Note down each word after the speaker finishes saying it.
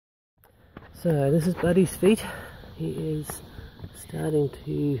So this is Buddy's feet. He is starting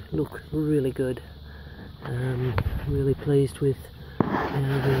to look really good. Really pleased with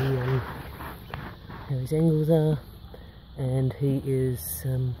how his angles are, and he is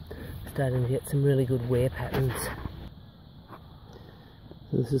starting to get some really good wear patterns.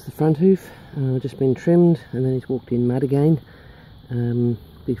 So this is the front hoof, just been trimmed, and then he's walked in mud again.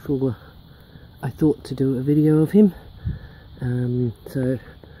 Before I thought to do a video of him. So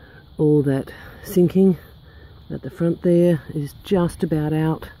all that sinking at the front there is just about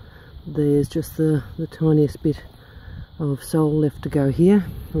out. There's just the tiniest bit of sole left to go here.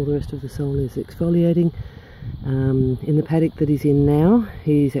 All the rest of the sole is exfoliating. In the paddock that he's in now,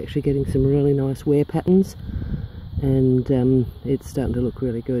 he's actually getting some really nice wear patterns, and it's starting to look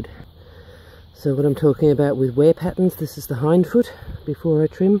really good. So what I'm talking about with wear patterns, this is the hind foot before I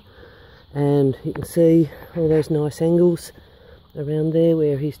trim, and you can see all those nice angles around there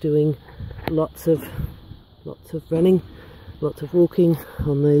where he's doing lots of running, lots of walking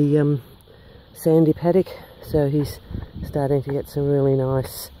on the sandy paddock. So he's starting to get some really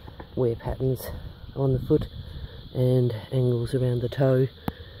nice wear patterns on the foot and angles around the toe.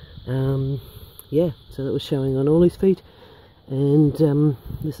 Yeah, so that was showing on all his feet, and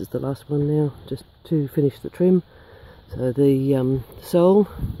this is the last one now, just to finish the trim. So the sole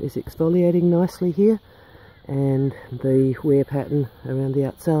is exfoliating nicely here, and the wear pattern around the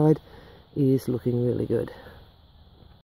outside is looking really good.